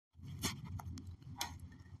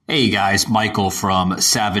Hey guys, Michael from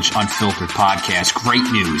Savage Unfiltered Podcast. Great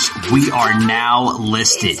news. We are now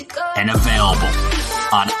listed and available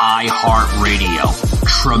on iHeartRadio.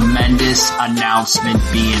 Tremendous announcement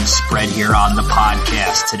being spread here on the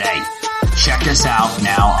podcast today. Check us out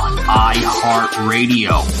now on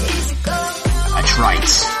iHeartRadio. That's right.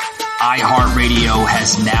 iHeartRadio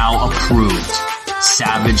has now approved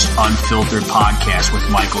Savage Unfiltered Podcast with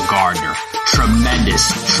Michael Gardner.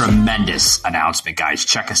 Tremendous announcement, guys.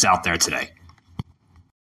 Check us out there today.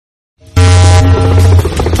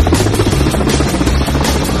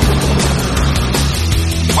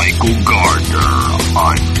 Michael Gardner,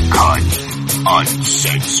 uncut,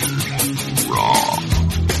 uncensored, raw.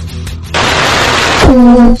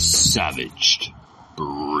 Savaged,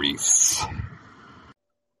 brief.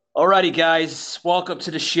 Alrighty, guys. Welcome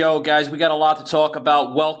to the show, guys. We got a lot to talk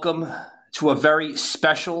about. Welcome to a very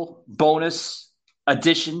special bonus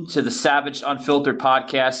addition to the Savage Unfiltered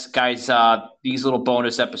Podcast. Guys, these little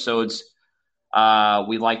bonus episodes,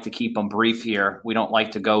 we like to keep them brief here. We don't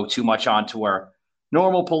like to go too much onto our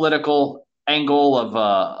normal political angle of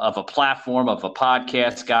a platform, of a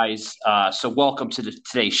podcast, guys. So welcome to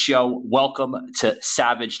today's show. Welcome to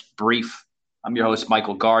Savage Brief. I'm your host,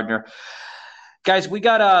 Michael Gardner. Guys, we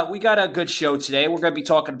got a good show today. We're going to be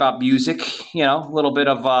talking about music, a little bit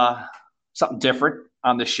of something different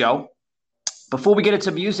on the show. Before we get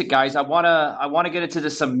into music, guys, I want to get into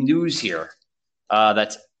some news here.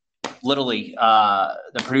 That's literally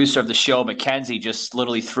the producer of the show, Mackenzie, just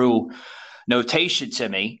literally threw notation to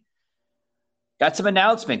me. Got some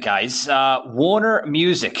announcement, guys. Warner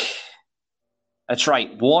Music. That's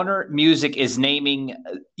right. Warner Music is naming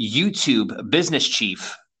YouTube business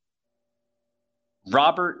chief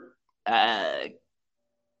Robert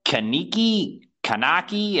Kaneki,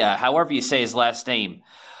 however you say his last name,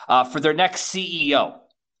 for their next CEO.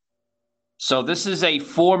 So this is a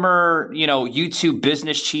former, YouTube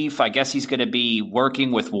business chief. I guess he's going to be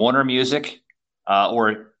working with Warner Music,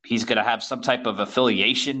 or he's going to have some type of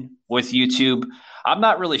affiliation with YouTube. I'm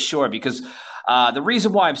not really sure because the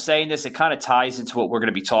reason why I'm saying this, it kind of ties into what we're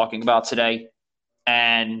going to be talking about today.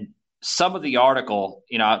 And some of the article,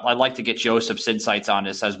 I'd like to get Joseph's insights on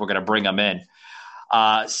this as we're going to bring him in.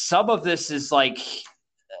 Some of this is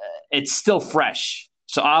it's still fresh.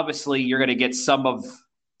 So obviously you're going to get some of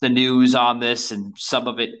the news on this and some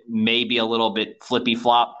of it may be a little bit flippy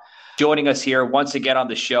flop. Joining us here once again on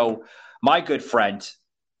the show, my good friend,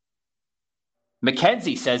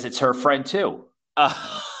 Mackenzie says it's her friend too.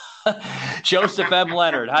 Joseph M.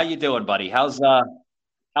 Leonard, how you doing, buddy? How's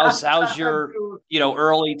your,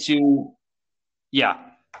 early to, yeah.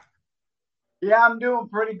 Yeah, I'm doing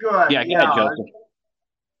pretty good. Yeah, go ahead, Joseph.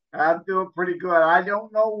 I'm doing pretty good. I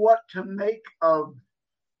don't know what to make of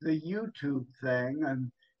the YouTube thing.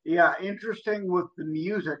 And yeah, interesting with the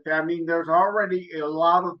music. I mean, there's already a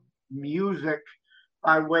lot of music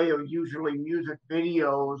by way of usually music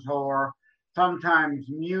videos or sometimes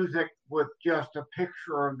music with just a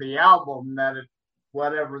picture of the album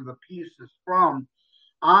whatever the piece is from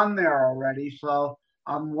on there already. So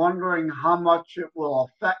I'm wondering how much it will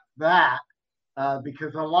affect that.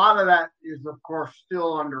 Because a lot of that is, of course,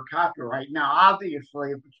 still under copyright. Now, obviously,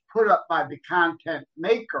 if it's put up by the content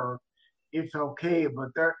maker, it's okay. But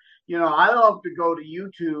I love to go to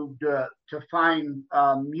YouTube to find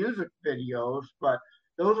music videos, but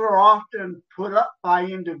those are often put up by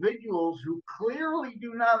individuals who clearly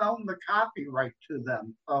do not own the copyright to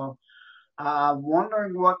them. So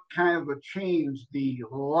wondering what kind of a change the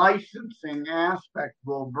licensing aspect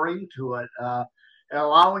will bring to it.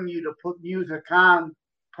 Allowing you to put music on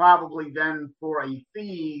probably then for a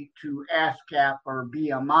fee to ASCAP or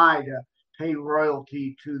BMI to pay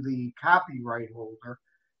royalty to the copyright holder.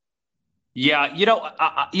 Yeah, you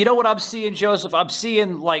know what I'm seeing, Joseph? I'm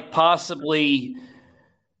seeing possibly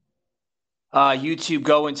YouTube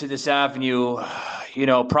go into this avenue,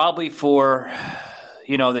 probably for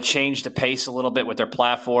to change the pace a little bit with their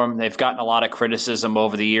platform. They've gotten a lot of criticism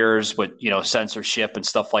over the years with, censorship and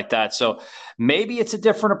stuff like that. So maybe it's a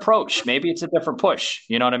different approach. Maybe it's a different push.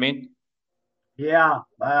 You know what I mean? Yeah.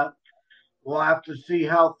 We'll have to see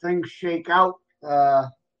how things shake out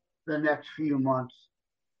the next few months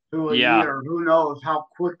to a year. Who knows how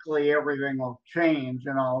quickly everything will change.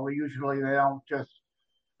 Usually they don't just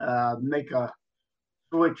make a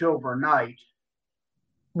switch overnight.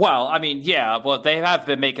 Well, I mean, yeah. Well, they have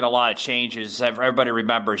been making a lot of changes. Everybody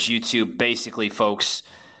remembers YouTube, basically, folks,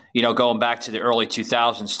 going back to the early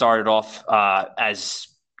 2000s, started off as,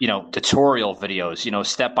 tutorial videos,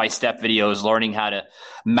 step-by-step videos, learning how to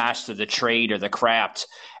master the trade or the craft.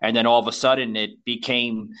 And then all of a sudden it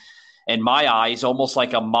became, in my eyes, almost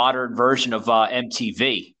like a modern version of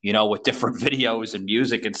MTV, with different videos and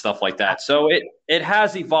music and stuff like that. So it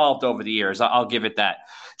has evolved over the years. I'll give it that.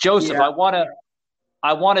 Joseph, Yeah.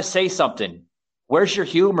 I want to say something. Where's your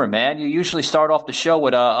humor, man? You usually start off the show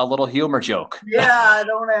with a little humor joke. Yeah, I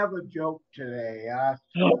don't have a joke today.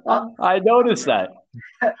 I noticed that.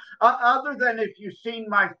 Other than if you've seen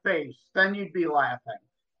my face, then you'd be laughing.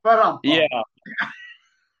 But yeah,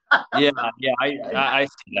 I see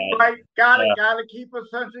that. Right, gotta keep a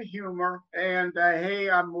sense of humor, and hey,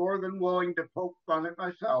 I'm more than willing to poke fun at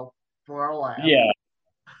myself for a laugh. Yeah.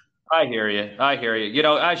 I hear you.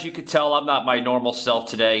 As you could tell, I'm not my normal self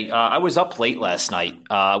today. I was up late last night.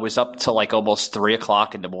 I was up till like almost 3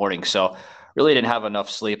 o'clock in the morning. So really didn't have enough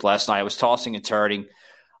sleep last night. I was tossing and turning.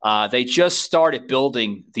 They just started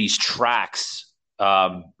building these tracks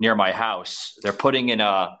near my house. They're putting in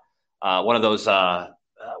one of those,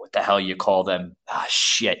 what the hell you call them?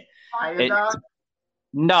 Shit.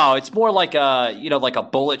 No, it's more like like a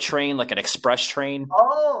bullet train, like an express train.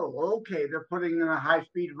 Oh, okay. They're putting in a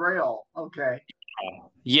high-speed rail. Okay.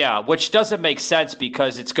 Yeah, which doesn't make sense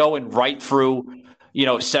because it's going right through,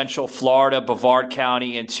 Central Florida, Brevard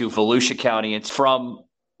County into Volusia County. It's from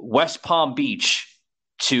West Palm Beach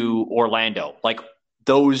to Orlando. Like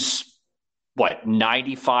those,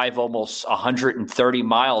 95, almost 130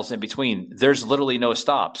 miles in between. There's literally no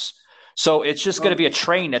stops. So it's just going to be a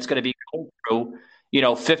train that's going to be going through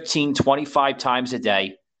 15, 25 times a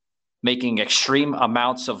day, making extreme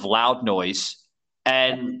amounts of loud noise.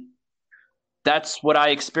 And that's what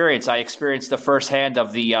I experienced. I experienced the firsthand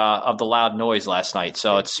of the loud noise last night.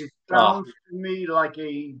 So it sounds to me like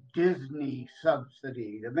a Disney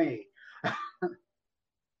subsidy to me.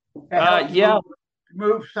 Yeah.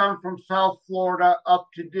 Move some from South Florida up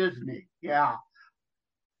to Disney. Yeah.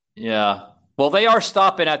 Yeah. Well, they are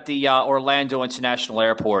stopping at the Orlando International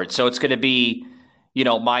Airport. So it's going to be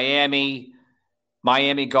Miami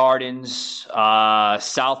Gardens,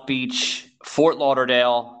 South Beach, Fort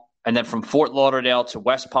Lauderdale, and then from Fort Lauderdale to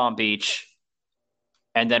West Palm Beach.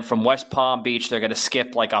 And then from West Palm Beach, they're going to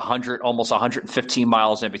skip like almost 115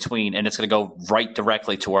 miles in between, and it's going to go right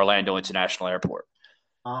directly to Orlando International Airport.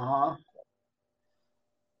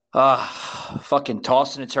 Fucking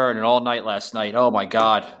tossing and turning all night last night. Oh my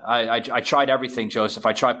God. I tried everything, Joseph.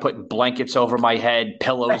 I tried putting blankets over my head,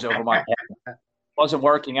 pillows over my head. Wasn't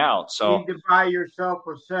working out. So you need to buy yourself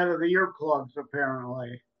a set of earplugs,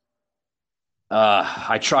 apparently.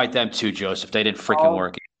 I tried them too, Joseph. They didn't freaking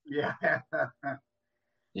work. Yeah.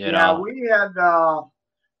 Yeah, we had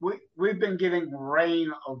we've been getting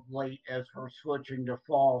rain of late as we're switching to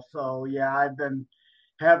fall. So yeah, I've been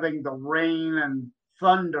having the rain and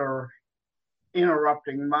thunder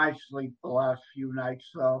interrupting my sleep the last few nights.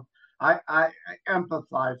 So I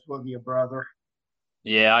empathize with you, brother.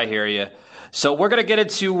 Yeah, I hear you. So we're going to get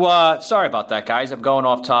into sorry about that, guys. I'm going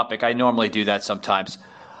off topic. I normally do that sometimes.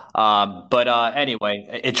 But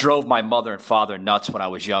anyway, it drove my mother and father nuts when I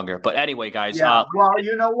was younger. But anyway, guys. Yeah, well,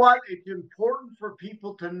 you know what? It's important for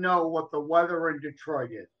people to know what the weather in Detroit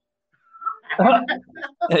is.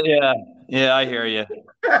 Yeah, I hear you.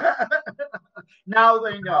 Now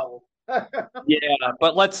they know. Yeah,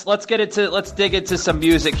 but let's dig into some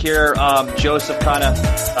music here. Joseph kind of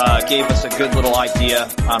gave us a good little idea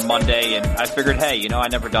on Monday, and I figured, hey, I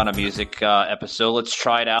never done a music episode. Let's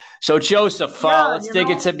try it out. So, Joseph, let's dig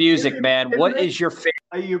into music, man. What is your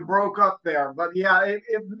favorite? You broke up there, but yeah, it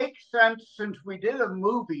makes sense since we did a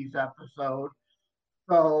movies episode.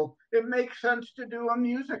 So it makes sense to do a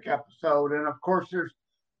music episode. And of course, there's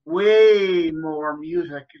way more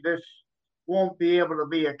music. This won't be able to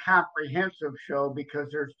be a comprehensive show because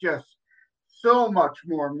there's just so much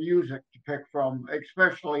more music to pick from,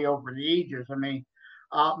 especially over the ages. I mean,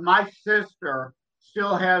 my sister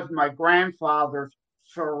still has my grandfather's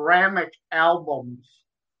ceramic albums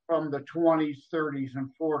from the 20s, 30s, and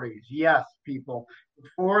 40s. Yes, people.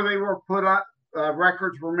 Before they were put on,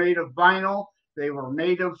 records were made of vinyl. They were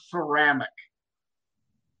made of ceramic.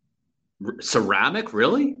 Ceramic,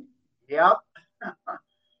 really? Yep.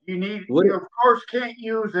 You of course can't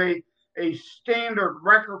use a standard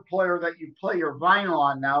record player that you play your vinyl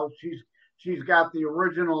on now. She's got the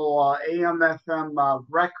original AM/FM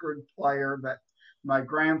record player that my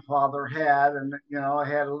grandfather had, and I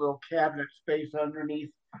had a little cabinet space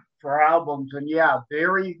underneath for albums, and yeah,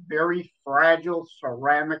 very, very fragile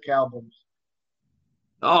ceramic albums.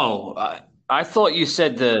 Oh, I thought you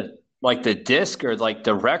said the disc or like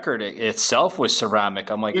the record itself was ceramic.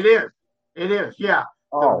 I'm like, it is, yeah.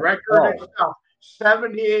 The record itself,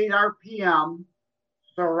 78 RPM,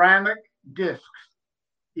 ceramic discs.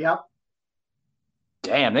 Yep.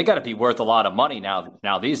 Damn, they got to be worth a lot of money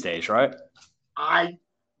now these days, right?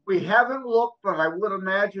 We haven't looked, but I would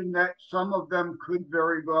imagine that some of them could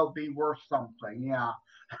very well be worth something. Yeah.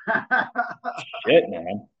 Shit,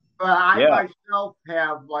 man. But I Yeah. myself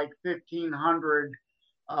have like 1,500,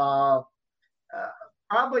 uh,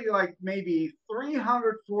 probably like maybe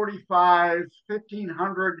 345,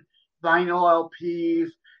 1,500 vinyl LPs,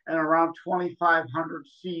 and around 2,500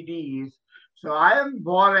 CDs. So I haven't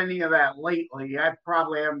bought any of that lately. I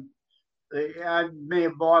may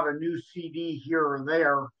have bought a new CD here or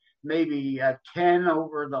there, maybe 10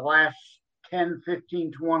 over the last 10,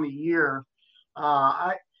 15, 20 years.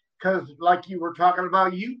 Because like you were talking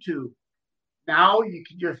about YouTube, now you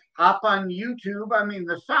can just hop on YouTube. I mean,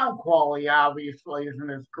 the sound quality obviously isn't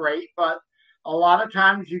as great, but a lot of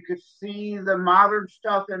times you could see the modern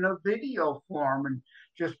stuff in a video form and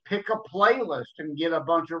just pick a playlist and get a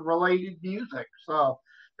bunch of related music. So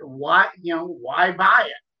why buy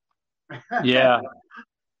it? Yeah.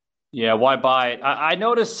 Yeah, why buy it? I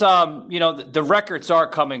notice, the records are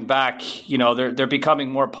coming back. They're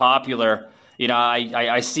becoming more popular.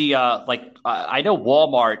 I see, I know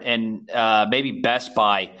Walmart and maybe Best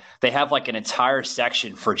Buy. They have like an entire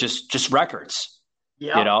section for just records.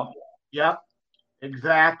 Yeah. Yep.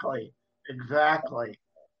 Exactly. And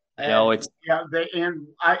It's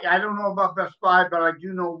I don't know about Best Buy, but I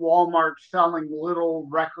do know Walmart selling little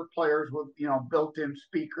record players with built-in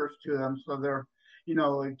speakers to them, so they're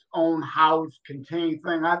its own house contained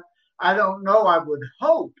thing. I don't know. I would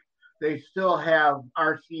hope they still have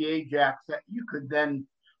RCA jacks that you could then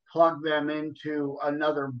plug them into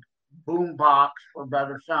another boom box for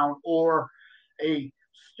better sound, or a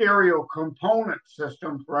stereo component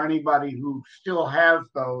system for anybody who still has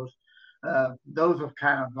those. Those have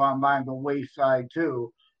kind of gone by the wayside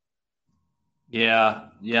too. yeah.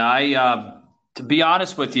 I to be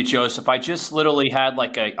honest with you, Joseph, I just literally had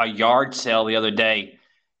like a yard sale the other day,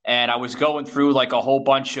 and I was going through like a whole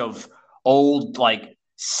bunch of old like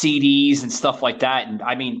CDs and stuff like that. And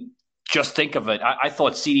I mean, just think of it. I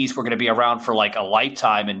thought CDs were going to be around for like a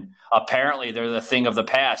lifetime, and apparently they're the thing of the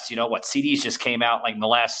past. You know what? CDs just came out like in the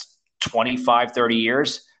last 25, 30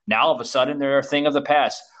 years. Now all of a sudden they're a thing of the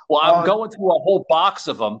past. Well, I'm going through a whole box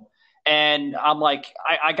of them, and I'm like,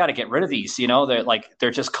 I got to get rid of these.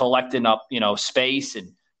 They're just collecting up, space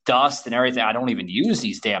and dust and everything. I don't even use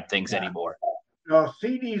these damn things anymore. No,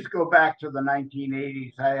 CDs go back to the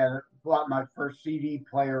 1980s. I bought my first CD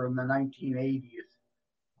player in the 1980s.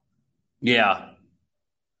 Yeah.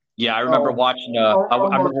 Yeah, I remember watching.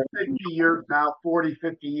 Almost 50 years now, 40,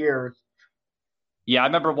 50 years. Yeah, I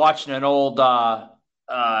remember watching an old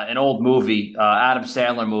movie, Adam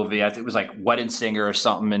Sandler movie. I think it was like Wedding Singer or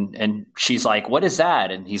something. And she's like, "What is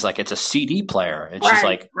that?" And he's like, "It's a CD player." And she's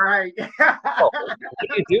like, "Right." Oh, what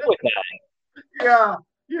do you do with that?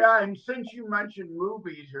 Yeah. And since you mentioned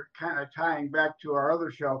movies, you're kind of tying back to our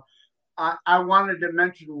other show. I wanted to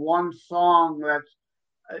mention one song that's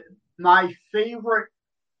my favorite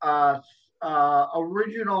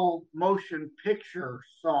original motion picture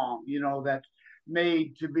song. That's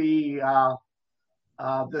made to be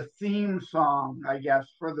the theme song, I guess,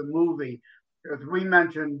 for the movie. As we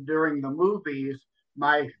mentioned during the movies,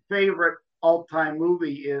 my favorite all-time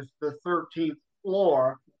movie is The 13th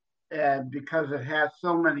Floor, and because it has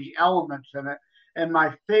so many elements in it. And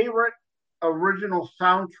my favorite original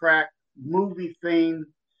soundtrack movie theme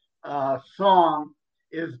song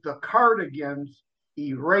is the Cardigans'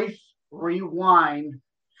 Erase Rewind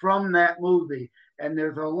from that movie. And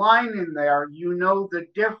there's a line in there, the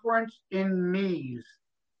difference in me's,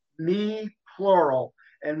 me plural.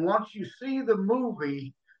 And once you see the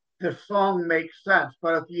movie, the song makes sense.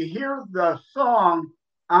 But if you hear the song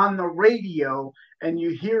on the radio and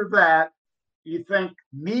you hear that, you think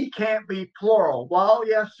me can't be plural. Well,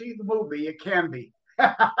 yeah, see the movie, it can be.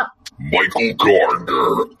 Michael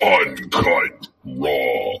Gardner, uncut,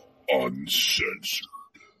 raw, uncensored.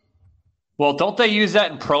 Well, don't they use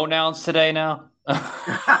that in pronouns today now?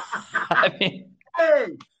 I mean,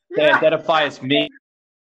 they identify as me.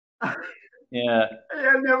 Yeah.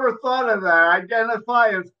 I never thought of that. Identify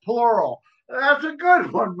as plural. That's a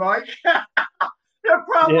good one, Mike. Yeah.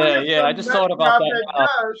 I just thought about that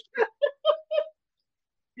now.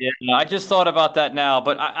 Yeah, I just thought about that now.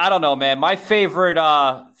 But I don't know, man. My favorite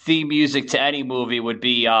theme music to any movie would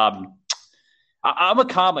be I'm a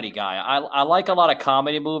comedy guy. I like a lot of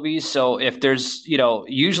comedy movies. So if there's,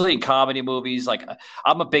 usually in comedy movies, like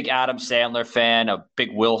I'm a big Adam Sandler fan, a big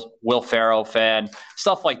Will Ferrell fan,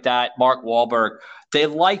 stuff like that. Mark Wahlberg. They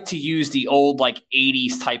like to use the old like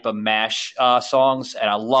 80s type of MASH songs. And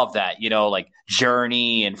I love that, like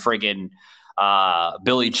Journey and friggin'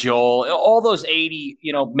 Billy Joel, all those 80,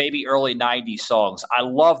 maybe early 90s songs. I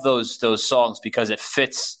love those songs because it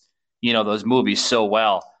fits, those movies so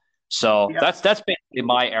well. So that's basically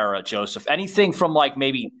my era, Joseph. Anything from like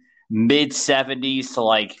maybe mid 70s to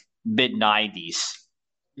like mid 90s.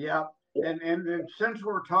 Yeah. And since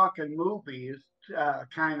we're talking movies,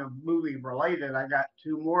 kind of movie related, I got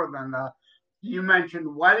two more than you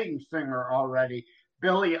mentioned Wedding Singer already.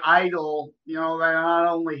 Billy Idol, they not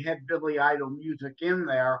only had Billy Idol music in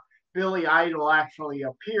there, Billy Idol actually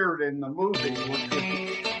appeared in the movie,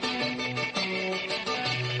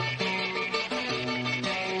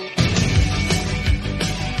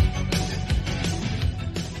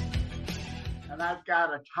 and I've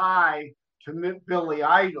got a tie to Billy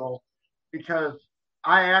Idol because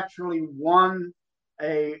I actually won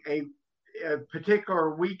a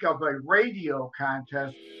particular week of a radio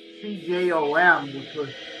contest, CJOM, which was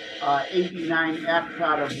 89X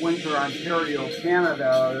out of Windsor, Ontario,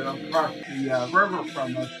 Canada, across the river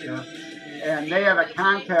from us here. And they had a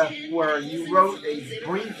contest where you wrote a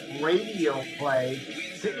brief radio play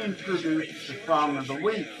to introduce the song of the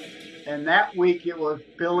week. And that week it was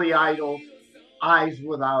Billy Idol's Eyes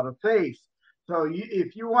Without a Face. So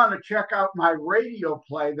if you want to check out my radio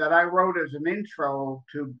play that I wrote as an intro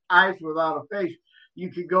to Eyes Without a Face, you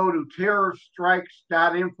could go to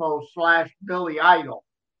terrorstrikes.info/Billy Idol,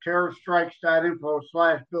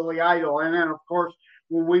 terrorstrikes.info/Billy Idol. And then, of course,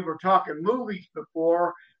 when we were talking movies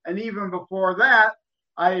before, and even before that,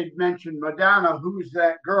 I had mentioned Madonna, Who's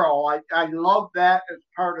That Girl? I love that as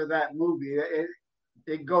part of that movie.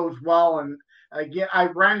 It goes well. And again, I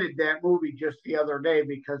rented that movie just the other day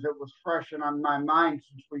because it was fresh and on my mind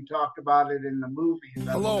since we talked about it in the movies.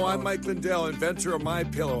 Hello, I'm Mike Lindell, inventor of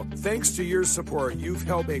MyPillow. Thanks to your support, you've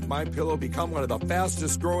helped make MyPillow become one of the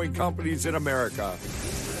fastest growing companies in America.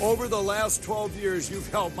 Over the last 12 years, you've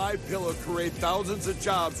helped MyPillow create thousands of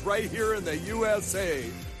jobs right here in the USA.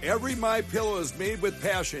 Every MyPillow is made with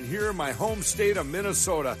passion here in my home state of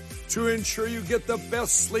Minnesota to ensure you get the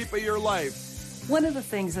best sleep of your life. One of the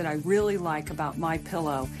things that I really like about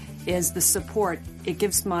MyPillow is the support. It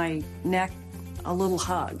gives my neck a little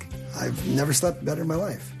hug. I've never slept better in my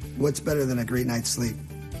life. What's better than a great night's sleep?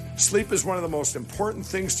 Sleep is one of the most important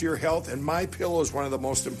things to your health, and MyPillow is one of the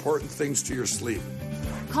most important things to your sleep.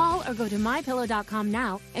 Call or go to MyPillow.com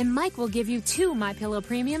now, and Mike will give you 2 MyPillow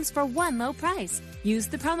premiums for one low price. Use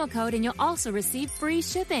the promo code, and you'll also receive free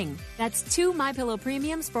shipping. That's 2 MyPillow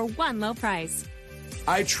premiums for one low price.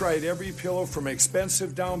 I tried every pillow from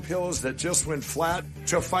expensive down pillows that just went flat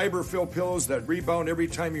to fiber-filled pillows that rebound every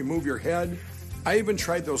time you move your head. I even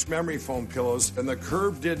tried those memory foam pillows, and the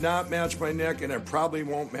curve did not match my neck, and it probably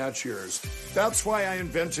won't match yours. That's why I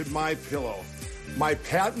invented MyPillow. My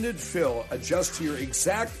patented fill adjusts to your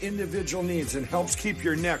exact individual needs and helps keep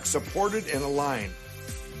your neck supported and aligned.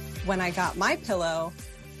 When I got MyPillow,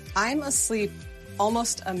 I'm asleep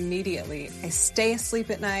almost immediately. I stay asleep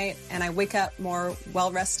at night and I wake up more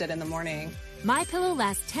well-rested in the morning. MyPillow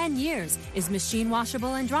lasts 10 years, is machine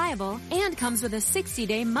washable and dryable, and comes with a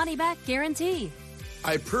 60-day money-back guarantee.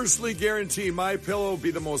 I personally guarantee MyPillow will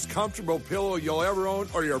be the most comfortable pillow you'll ever own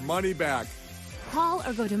or your money back. Call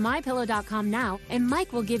or go to MyPillow.com now, and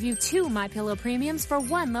Mike will give you 2 MyPillow premiums for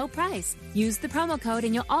one low price. Use the promo code,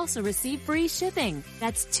 and you'll also receive free shipping.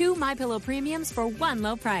 That's 2 MyPillow premiums for one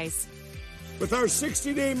low price. With our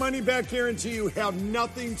 60-day money-back guarantee, you have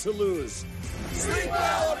nothing to lose. Sleep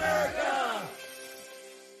well, America!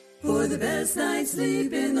 For the best night's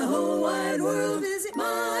sleep in the whole wide world, visit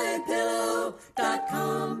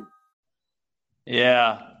MyPillow.com.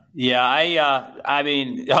 Yeah. I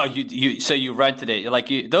mean, so you rented it.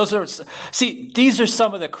 These are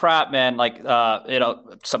some of the crap, man.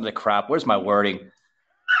 Some of the crap. Where's my wording?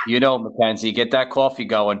 Mackenzie, get that coffee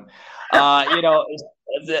going.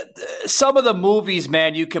 Some of the movies,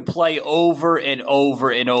 man, you can play over and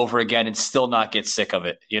over and over again and still not get sick of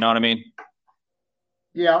it. You know what I mean?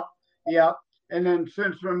 Yeah. And then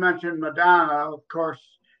since we mentioned Madonna, of course,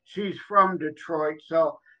 she's from Detroit,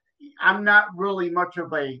 so I'm not really much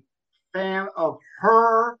of a fan of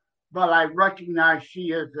her, but I recognize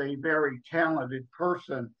she is a very talented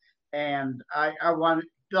person. And I want,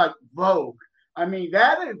 like, Vogue. I mean,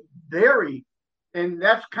 that is very, and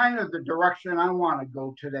that's kind of the direction I want to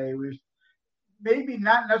go today, was maybe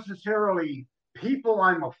not necessarily people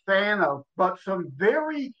I'm a fan of, but some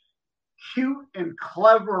very cute and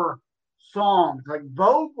clever songs. Like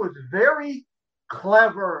Vogue was very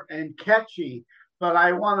clever and catchy. But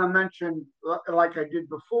I want to mention, like I did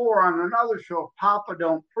before on another show, Papa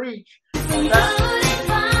Don't Preach.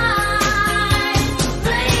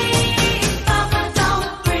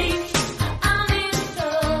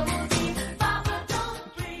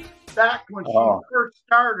 back when she first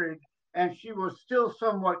started, and she was still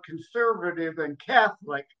somewhat conservative and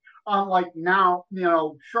Catholic, unlike now,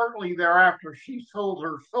 shortly thereafter, she sold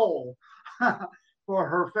her soul for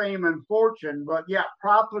her fame and fortune. But yeah,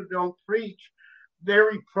 Papa Don't Preach,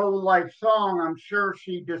 very pro-life song. I'm sure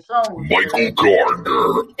she disowned. Michael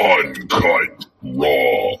Gardner, uncut,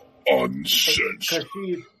 raw, uncensored. Because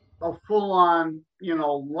she's a full-on,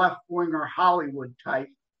 left-winger Hollywood type.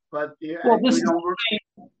 But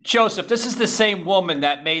Joseph, this is the same woman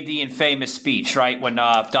that made the infamous speech, right, when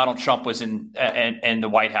Donald Trump was in the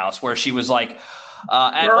White House, where she was like,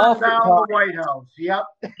 "Burn down the White House." Yep.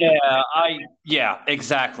 Yeah,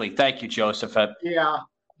 exactly. Thank you, Joseph. Yeah,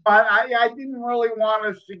 but I didn't really want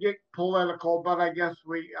us to get political, but I guess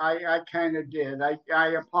I kind of did. I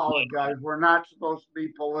apologize. We're not supposed to be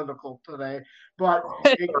political today, but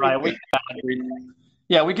right.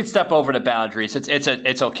 We could step over the boundaries. It's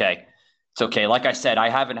okay. It's okay. Like I said, I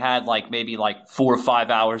haven't had maybe 4 or 5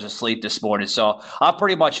 hours of sleep this morning, so I'm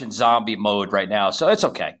pretty much in zombie mode right now. So it's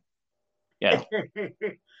okay. Yeah.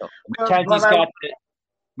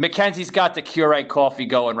 Mackenzie's got the Keurig coffee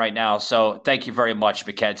going right now. So thank you very much,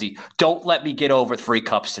 Mackenzie. Don't let me get over 3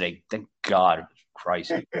 cups today. Thank God,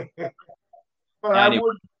 Christ. But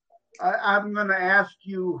anyway. I'm going to ask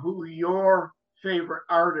you who your favorite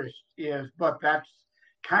artist is, but that's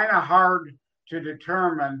kind of hard to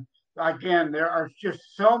determine. Again, there are just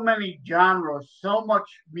so many genres, so much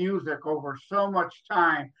music over so much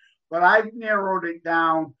time, but I've narrowed it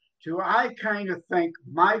down to, I kind of think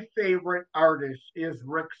my favorite artist is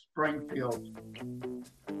Rick Springfield.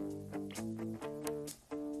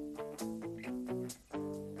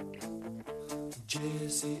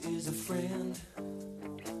 Jesse is a friend.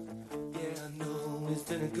 Yeah, I know he's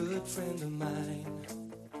been a good friend of mine.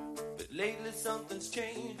 But lately something's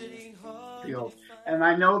changed. It ain't hard. And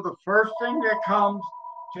I know the first thing that comes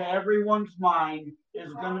to everyone's mind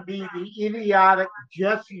is going to be the idiotic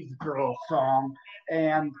Jesse's Girl song.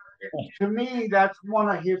 And to me, that's one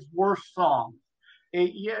of his worst songs.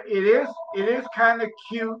 It is kind of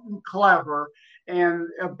cute and clever and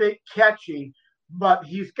a bit catchy, but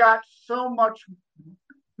he's got so much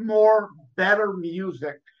more better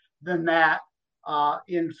music than that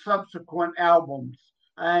in subsequent albums.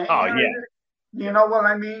 You know what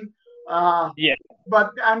I mean? Yeah.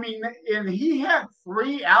 But I mean, and he had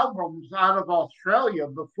 3 albums out of Australia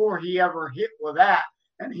before he ever hit with that.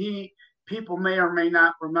 And people may or may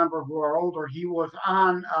not remember who are older. He was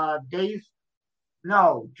on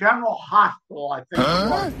General Hospital, I think it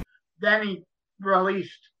was. Then he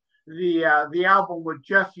released the album with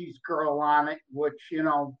Jesse's Girl on it, which,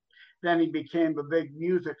 then he became a big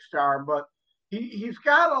music star. But he's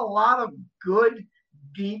got a lot of good,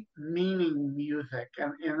 deep meaning music,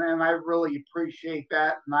 and I really appreciate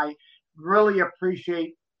that. And I really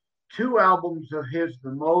appreciate 2 albums of his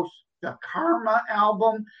the most. The Karma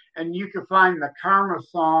album, and you can find the Karma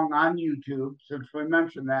song on YouTube, since we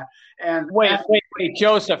mentioned that. And wait,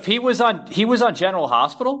 Joseph, he was on General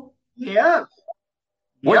Hospital? Yes.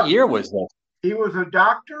 What year was this? He was a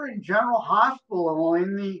doctor in General Hospital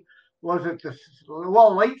in the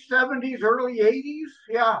late 70s, early 80s?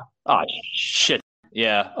 Yeah. Oh, shit.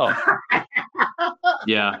 Yeah. Oh.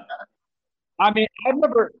 Yeah. I mean,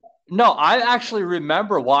 I actually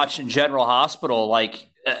remember watching General Hospital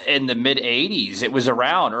in the mid 80s. It was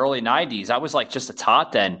around early 90s. I was just a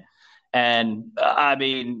tot then. And I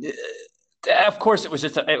mean, of course it was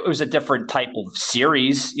a different type of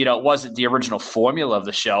series. It wasn't the original formula of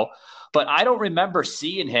the show, but I don't remember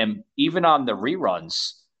seeing him even on the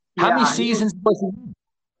reruns. How many seasons was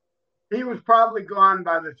he? He was probably gone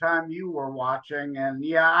by the time you were watching. And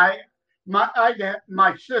yeah,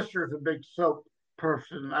 my sister's a big soap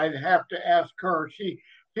person. I'd have to ask her. She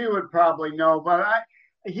would probably know, but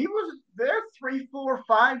he was there 3, 4,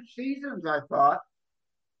 5 seasons, I thought.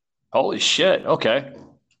 Holy shit. Okay.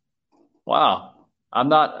 Wow.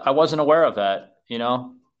 I wasn't aware of that,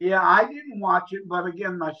 Yeah, I didn't watch it, but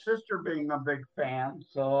again, my sister being a big fan,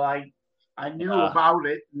 so I knew about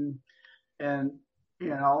it and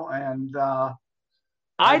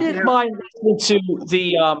I didn't mind listening to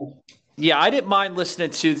the I didn't mind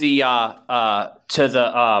listening to the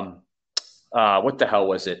what the hell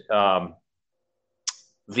was it?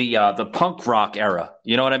 The punk rock era.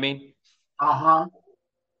 You know what I mean? Uh-huh.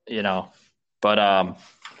 But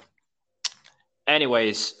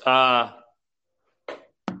anyways, oh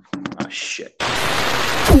shit.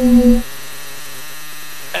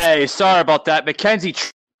 Hey, sorry about that. Mackenzie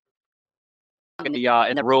in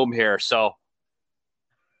the room here, so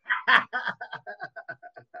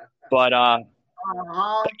but yeah.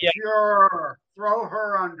 Sure. Throw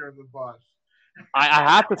her under the bus. I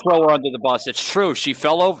have to throw her under the bus. It's true. She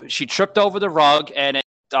fell over. She tripped over the rug and it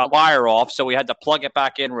wire off, so we had to plug it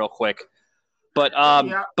back in real quick. But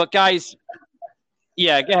but guys,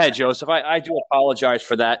 yeah, go ahead, Joseph. I do apologize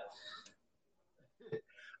for that.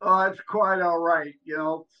 Oh, it's quite all right.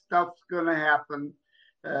 Stuff's going to happen.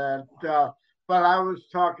 But I was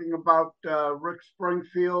talking about Rick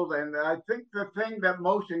Springfield, and I think the thing that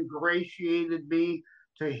most ingratiated me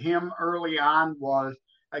to him early on was,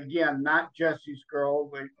 again, not Jesse's Girl.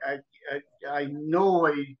 I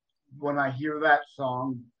know when I hear that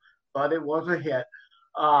song, but it was a hit.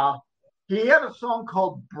 He had a song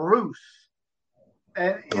called Bruce.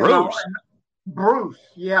 And, Bruce,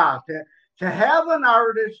 yeah. To have an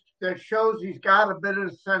artist that shows he's got a bit of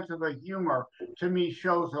a sense of a humor, to me,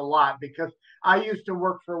 shows a lot, because I used to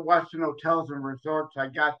work for Westin Hotels and Resorts. I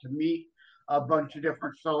got to meet a bunch of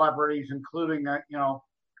different celebrities, including, a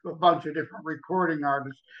bunch of different recording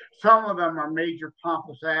artists. Some of them are major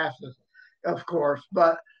pompous asses, of course,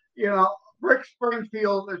 but, Rick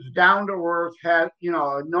Springfield is down to earth, has,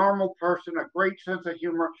 a normal person, a great sense of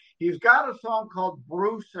humor. He's got a song called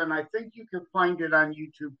Bruce, and I think you can find it on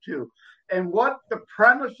YouTube too. And what the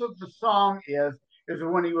premise of the song is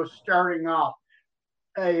when he was starting off,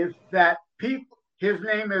 is that his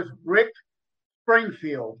name is Rick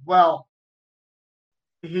Springfield. Well,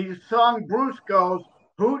 his song Bruce goes,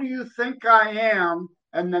 "Who do you think I am?"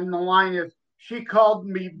 And then the line is, "She called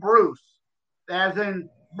me Bruce," as in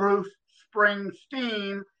Bruce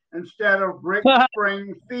Springsteen instead of Rick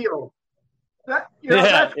Springfield. That's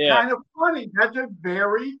kind of funny. That's a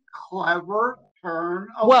very clever turn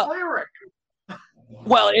of lyric.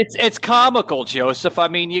 Well, it's comical, Joseph. I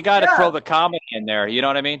mean, you got to throw the comedy in there. You know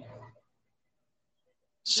what I mean?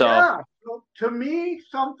 So to me,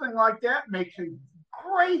 something like that makes a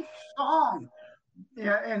great song.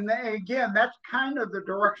 Yeah, and again, that's kind of the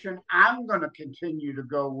direction I'm going to continue to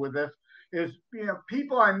go with this. Is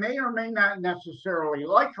people I may or may not necessarily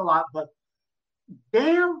like a lot, but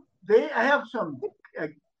damn, they have some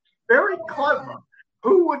very clever.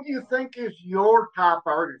 Who would you think is your top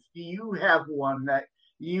artist? Do you have one that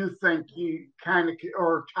you think you kind of,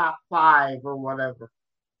 or top 5 or whatever?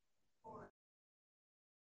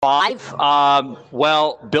 5?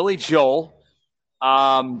 Well, Billy Joel,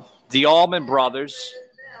 the Allman Brothers,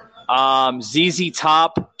 ZZ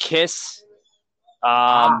Top, Kiss.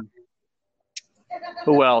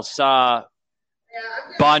 Who else? Bon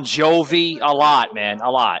Jovi. A lot, man.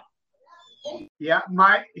 A lot. Yeah,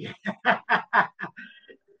 my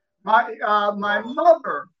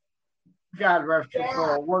mother, God rest her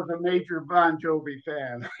soul, was a major Bon Jovi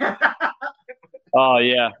fan. Oh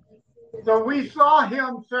yeah. So we saw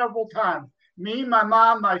him several times. Me, my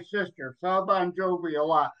mom, my sister saw Bon Jovi a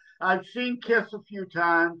lot. I've seen Kiss a few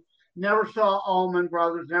times. Never saw Allman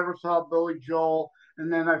Brothers. Never saw Billy Joel.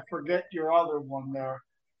 And then I forget your other one there.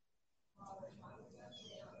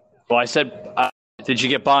 Well, I said, did you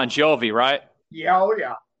get Bon Jovi, right? Yeah, oh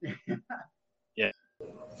yeah.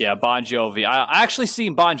 Yeah, Bon Jovi. I actually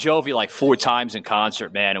seen Bon Jovi like 4 times in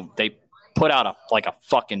concert, man. And they put out a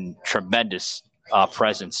fucking tremendous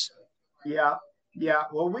presence. Yeah.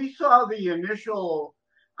 Well, we saw the initial.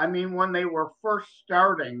 I mean, when they were first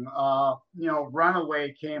starting,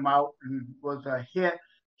 Runaway came out and was a hit.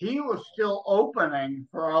 He was still opening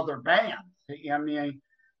for other bands. I mean,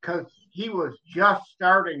 because he was just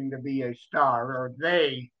starting to be a star, or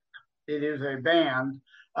it is a band.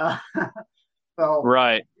 So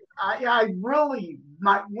right. I really,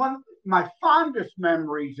 my fondest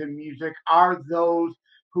memories in music are those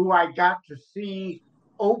who I got to see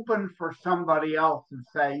open for somebody else and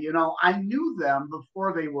say, I knew them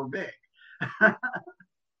before they were big.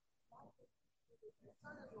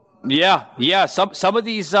 Yeah. Some of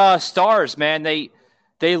these stars, man, they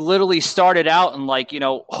literally started out in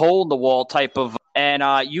hole in the wall type of, and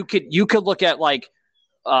you could look at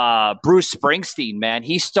Bruce Springsteen, man.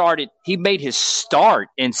 He made his start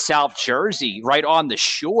in South Jersey, right on the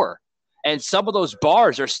shore, and some of those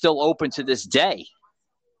bars are still open to this day.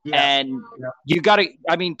 Yeah. And you got to,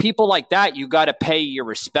 people like that, you got to pay your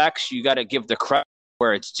respects. You got to give the credit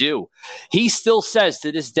where it's due. He still says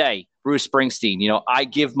to this day, Bruce Springsteen, I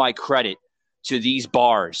give my credit to these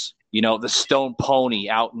bars, the Stone Pony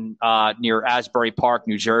out in near Asbury Park,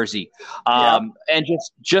 New Jersey, and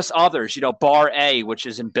just others, Bar A, which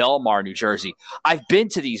is in Belmar, New Jersey. I've been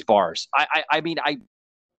to these bars. I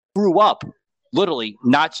grew up literally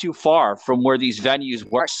not too far from where these venues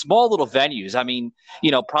were, small little venues.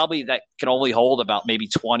 Probably that can only hold about maybe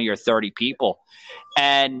 20 or 30 people.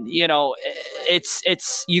 And,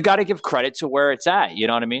 it's you got to give credit to where it's at. You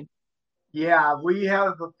know what I mean? Yeah, we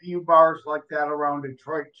have a few bars like that around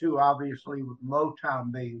Detroit too, obviously with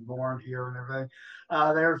Motown being born here and everything.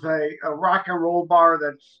 There's a rock and roll bar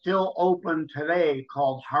that's still open today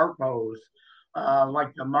called Harpo's,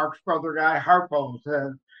 like the Marx Brother guy, Harpo's.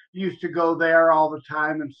 Used to go there all the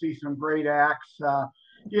time and see some great acts,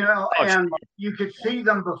 and you could see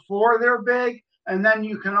them before they're big, and then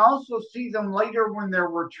you can also see them later when they're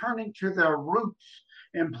returning to their roots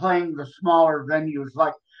and playing the smaller venues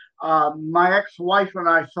like my ex-wife and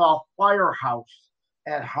I saw Firehouse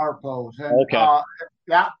at Harpo's, and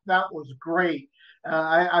that was great.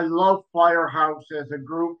 I love Firehouse as a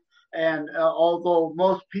group, and although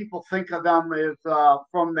most people think of them as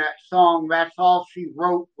from that song "That's All She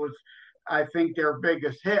Wrote" was, I think, their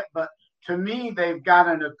biggest hit, but to me, they've got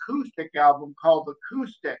an acoustic album called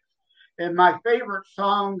Acoustics, and my favorite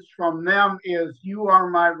songs from them is "You Are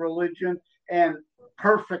My Religion" and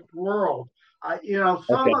 "Perfect World."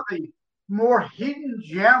 Some of the more hidden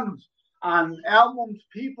gems on albums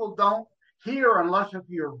people don't hear unless if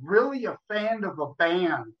you're really a fan of a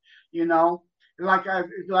band, like I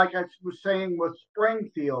was saying with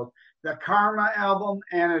Springfield, the Karma album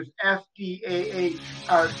and his SDAA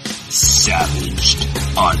are Savaged,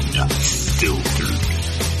 Unfiltered.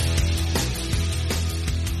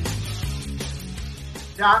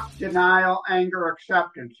 Shock, Denial, Anger,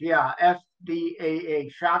 Acceptance. Yeah,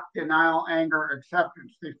 SDAA, Shock, Denial, Anger,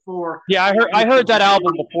 Acceptance. Yeah, I heard that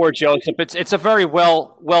album before, Joseph. It's a very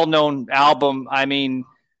well known album. I mean,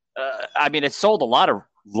 it sold a lot of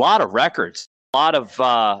records, a lot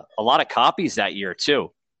of copies that year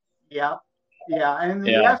too. Yeah, and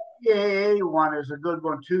the SDAA one is a good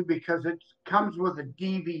one too because it comes with a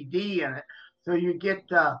DVD in it, so you get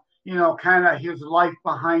kind of his life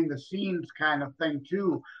behind the scenes kind of thing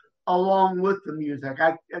too, along with the music.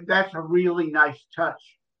 That's a really nice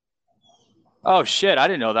touch. Oh shit! I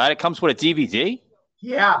didn't know that. It comes with a DVD.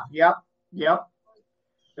 Yeah. Yep.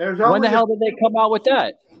 When the hell did they come out with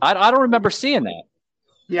that? I don't remember seeing that.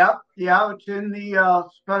 Yep. Yeah, it's in the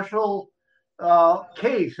special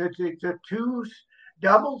case. It's a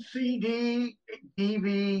double CD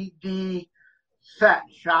DVD set.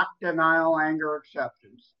 Shock, Denial, Anger,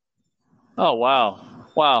 Acceptance. Oh,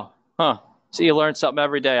 wow. Huh. See, you learn something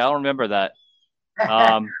every day. I don't remember that.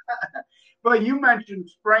 But you mentioned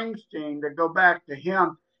Springsteen. To go back to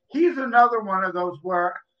him, he's another one of those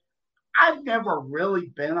where I've never really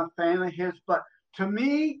been a fan of his, but to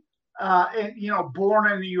me,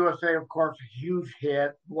 Born in the USA, of course, a huge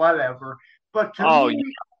hit, whatever. But to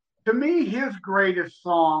me, his greatest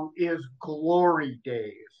song is Glory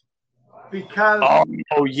Days. Because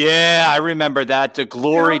I remember that, the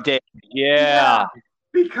Glory Days. Yeah.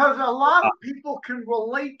 Because a lot of people can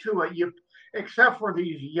relate to it, except for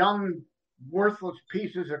these young, worthless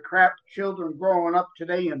pieces of crap children growing up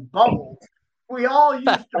today in bubbles. We all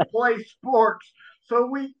used to play sports, so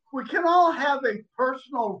we can all have a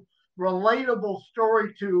personal, relatable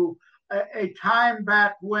story to a time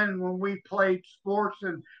back when we played sports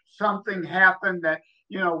and something happened that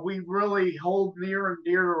we really hold near and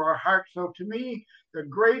dear to our heart. So to me, the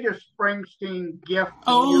greatest Springsteen gift.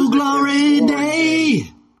 Oh, Glory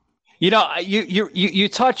Day! You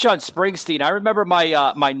touch on Springsteen. I remember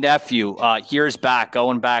my nephew years back,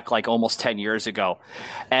 going back like almost 10 years ago,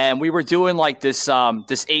 and we were doing like this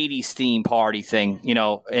 80s theme party thing,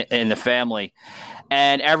 in the family,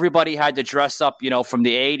 and everybody had to dress up, from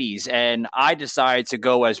the 80s, and I decided to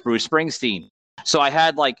go as Bruce Springsteen. So I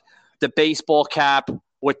had like the baseball cap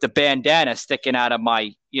with the bandana sticking out of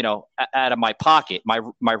my pocket,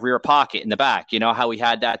 my rear pocket in the back. You know how he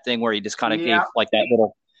had that thing where he just kind of gave like that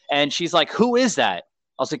little. And she's like, "Who is that?"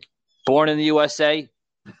 I was like, "Born in the USA."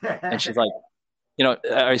 And she's like,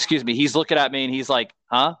 excuse me. He's looking at me and he's like,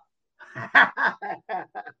 "Huh?"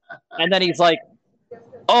 And then he's like,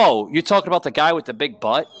 "Oh, you're talking about the guy with the big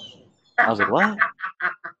butt?" I was like, "What?"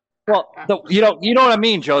 Well, you know what I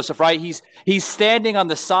mean, Joseph, right? He's standing on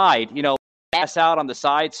the side, ass out on the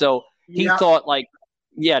side. So he thought like,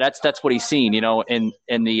 yeah, that's what he's seen, in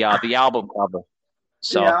the album cover.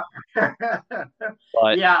 So, but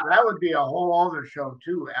that would be a whole other show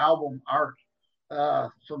too. Album art,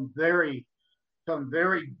 some very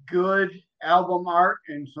good album art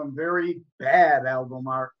and some very bad album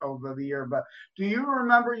art over the year. But do you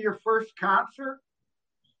remember your first concert?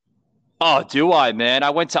 Oh, do I, man? I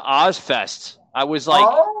went to Ozfest. I was like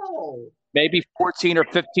maybe 14 or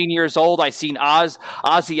 15 years old. I seen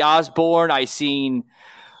Ozzy Osbourne. I seen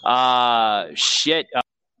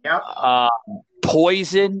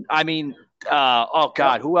Poison. I mean, oh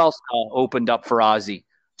God, who else opened up for Ozzy?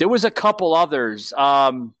 There was a couple others.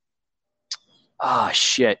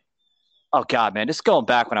 Shit. Oh God, man, this is going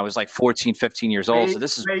back when I was like 14, 15 years old. So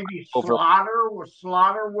this is maybe over.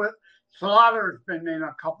 Slaughter's been in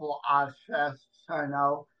a couple of Ozfests. I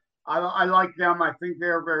know. I like them. I think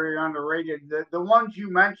they're very underrated. The ones you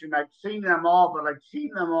mentioned, I've seen them all, but I've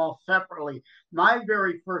seen them all separately. My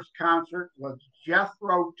very first concert was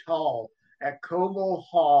Jethro Tull at Cobo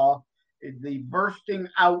Hall. The Bursting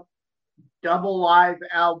Out double live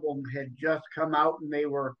album had just come out, and they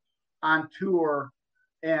were on tour.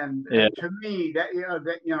 And to me, that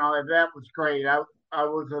was great. I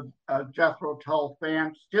was a Jethro Tull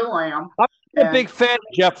fan, still am. I'm a big fan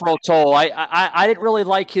of Jethro Tull. I didn't really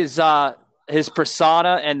like his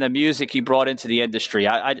persona and the music he brought into the industry.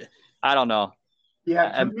 I don't know.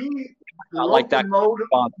 Yeah, to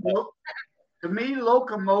me,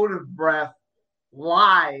 Locomotive Breath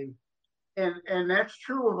live, and that's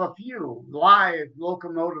true of a few. Live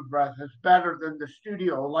Locomotive Breath is better than the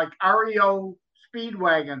studio. Like REO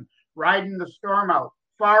Speedwagon, Riding the Storm Out,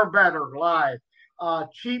 far better live.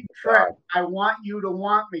 Cheap Trick, I Want You to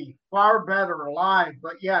Want Me, far better live.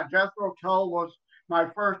 But yeah, Jethro Tull was my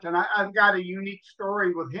first, and I've got a unique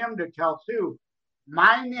story with him to tell too.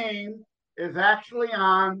 My name is actually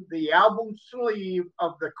on the album sleeve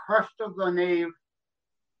of the Crest of the Knave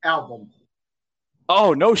album.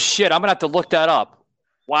 Oh, no shit. I'm going to have to look that up.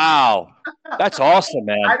 Wow. That's awesome,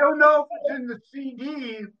 man. I don't know if it's in the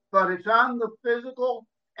CD, but it's on the physical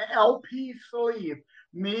LP sleeve.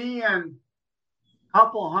 Me and a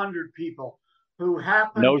couple hundred people who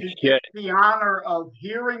happened to get the honor of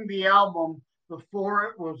hearing the album before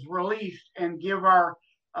it was released and give our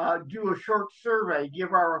do a short survey,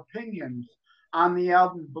 give our opinions on the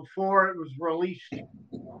album before it was released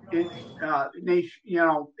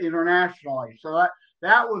internationally. So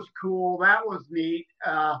that was cool. That was neat.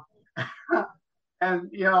 And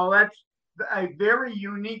that's a very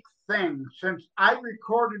unique thing. Since I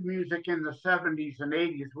recorded music in the 70s and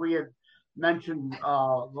 80s, we had mentioned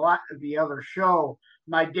the other show.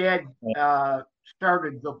 My dad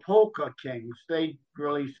started the Polka Kings. They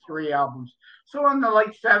released 3 albums. So in the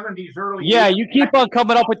late 70s, early 80s, you keep on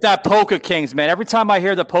coming up with that Polka Kings, man. Every time I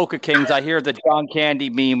hear the Polka Kings, I hear the John Candy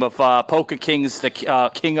meme of Polka Kings, the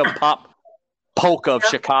king of pop polka of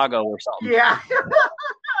Chicago or something. Yeah.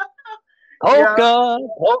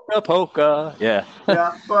 Polka. Yeah.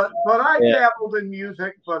 Yeah, but I dabbled in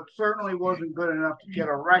music, but certainly wasn't good enough to get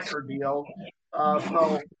a record deal.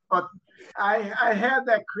 But I had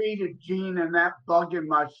that creative gene and that bug in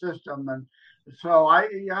my system, and so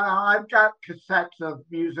I've got cassettes of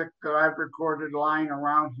music that I've recorded lying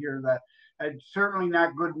around here that it's certainly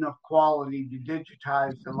not good enough quality to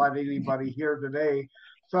digitize to let anybody hear today.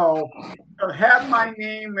 So to have my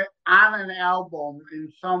name on an album in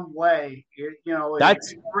some way,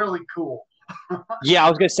 it's really cool. Yeah, I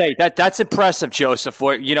was gonna say that's impressive, Joseph.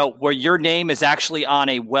 Where your name is actually on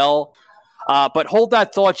a but hold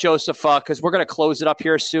that thought, Joseph, because we're gonna close it up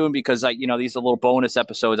here soon because these are little bonus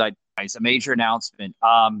episodes. It's a major announcement.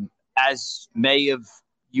 As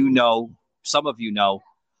some of you know,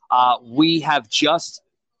 we have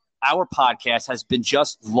our podcast has been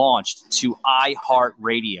just launched to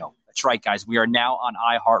iHeartRadio. That's right, guys. We are now on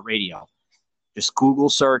iHeartRadio. Just Google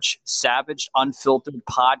search Savage Unfiltered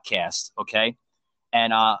Podcast, okay?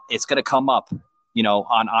 And it's going to come up,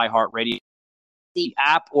 on iHeartRadio, the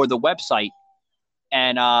app or the website,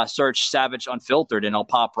 and search Savage Unfiltered, and it'll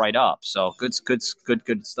pop right up. So good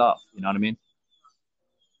stuff. You know what I mean?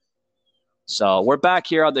 So we're back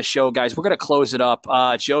here on the show, guys. We're going to close it up.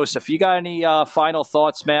 Joseph, you got any final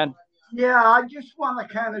thoughts, man? Yeah, I just want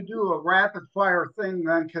to kind of do a rapid fire thing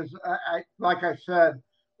then, because like I said,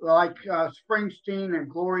 like Springsteen and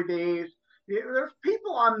Glory Days, there's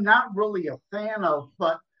people I'm not really a fan of,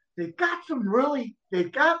 but they've got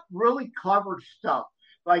really clever stuff.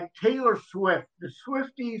 Like Taylor Swift. The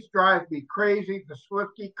Swifties drive me crazy. The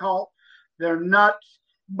Swiftie cult, they're nuts.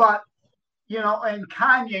 But and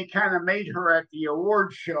Kanye kind of made her at the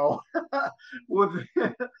award show when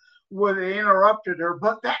they interrupted her.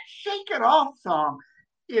 But that Shake It Off song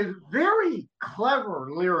is very clever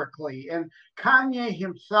lyrically. And Kanye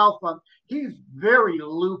himself, he's very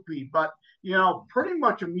loopy, but, pretty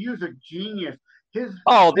much a music genius.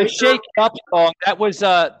 The Shake It Up song, that was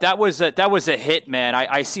a hit, man.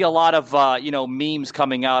 I see a lot of memes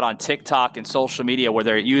coming out on TikTok and social media where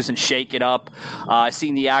they're using Shake It Up. I've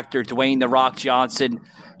seen the actor Dwayne The Rock Johnson,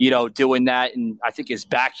 doing that in I think his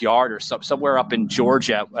backyard or somewhere up in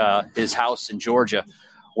Georgia, his house in Georgia,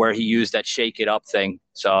 where he used that Shake It Up thing.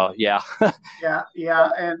 So yeah. yeah,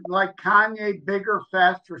 and like Kanye, bigger,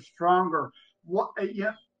 faster, stronger.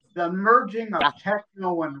 the merging of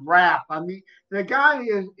techno and rap. I mean, the guy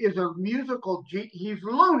is a musical he's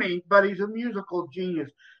loony, but he's a musical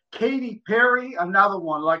genius. Katy Perry, another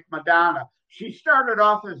one like Madonna. She started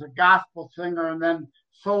off as a gospel singer and then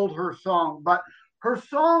sold her song, but her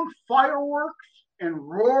songs Fireworks and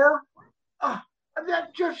Roar,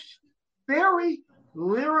 that just very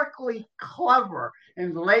lyrically clever.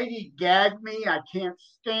 And Lady Gag Me, I can't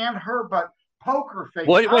stand her, but Poker Face.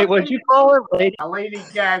 Wait, what'd you call her? Lady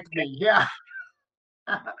Gag Me, yeah.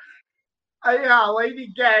 Yeah,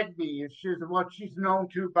 Lady Gag Me is what she's known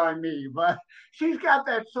to by me, but she's got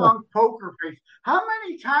that song Poker Face. How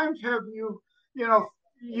many times have you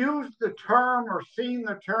used the term or seen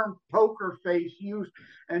the term poker face used,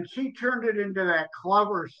 and she turned it into that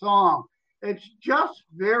clever song? It's just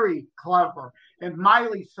very clever. And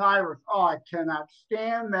Miley Cyrus, I cannot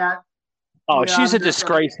stand that. Oh, yeah, she's a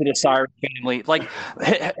disgrace to the Cyrus family. Like,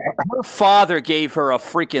 her father gave her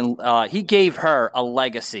he gave her a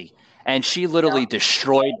legacy, and she literally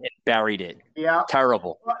destroyed and buried it. Yeah.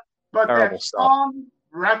 Terrible. But terrible that stuff. song,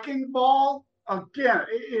 Wrecking Ball, again,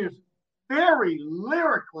 it is very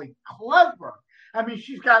lyrically clever. I mean,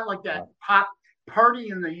 she's got like that pop Party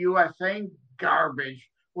in the USA garbage,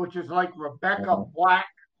 which is like Rebecca Black,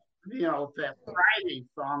 that Friday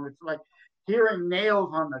song. It's like hearing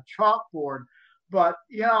nails on the chalkboard. But,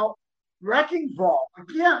 Wrecking Ball,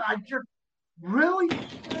 again, I just really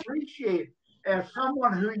appreciate, as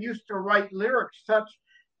someone who used to write lyrics, such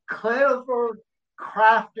clever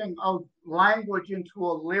crafting of language into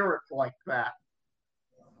a lyric like that.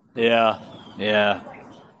 Yeah.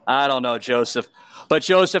 I don't know, Joseph. But,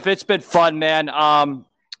 Joseph, it's been fun, man.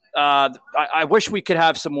 I wish we could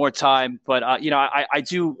have some more time, but I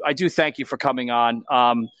do thank you for coming on.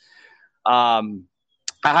 I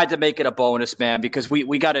had to make it a bonus, man, because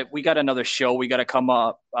we got another show we got to come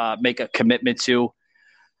up, make a commitment to.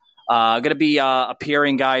 Going to be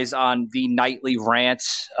appearing, guys, on the Nightly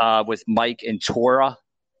Rants with Mike and Tora.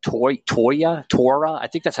 I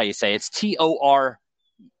think that's how you say it. It's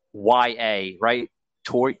Torya, right?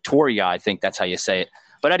 Torya, I think that's how you say it.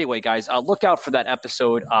 But anyway, guys, look out for that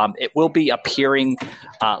episode. It will be appearing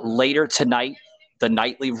later tonight, the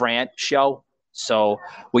Nightly Rant show. So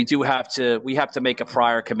we have to make a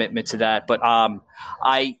prior commitment to that. But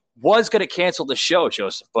I was going to cancel the show,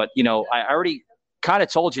 Joseph. But, I already kind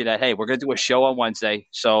of told you that, hey, we're going to do a show on Wednesday.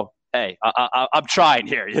 So, hey, I'm trying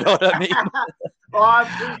here. You know what I mean? Well, I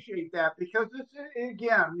appreciate that, because this,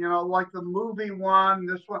 again, like the movie one,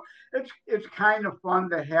 this one, it's kind of fun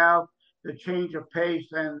to have the change of pace.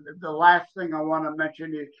 And the last thing I want to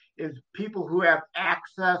mention is people who have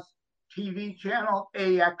Access TV channel,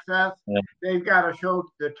 AXS. Yeah. They've got a show,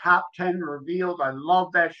 The Top 10 Revealed. I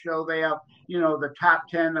love that show. They have, the top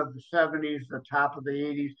 10 of the 70s, the top of the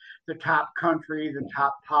 80s, the top country, the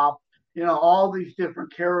top pop, all these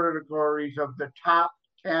different categories of the top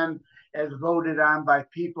 10 as voted on by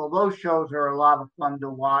people. Those shows are a lot of fun to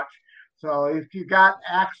watch. So if you got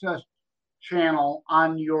Access channel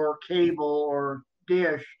on your cable or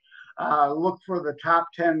dish, look for The Top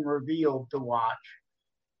 10 Revealed to watch.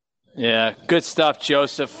 Yeah, good stuff,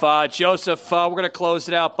 Joseph. Joseph, we're going to close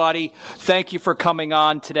it out, buddy. Thank you for coming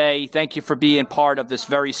on today. Thank you for being part of this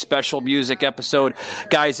very special music episode.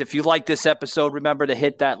 Guys, if you like this episode, remember to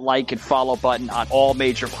hit that like and follow button on all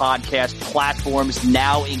major podcast platforms,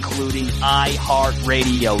 now including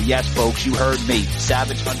iHeartRadio. Yes, folks, you heard me.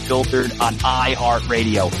 Savage Unfiltered on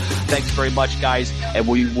iHeartRadio. Thanks very much, guys, and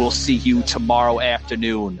we will see you tomorrow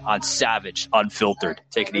afternoon on Savage Unfiltered.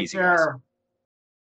 Take it easy, guys.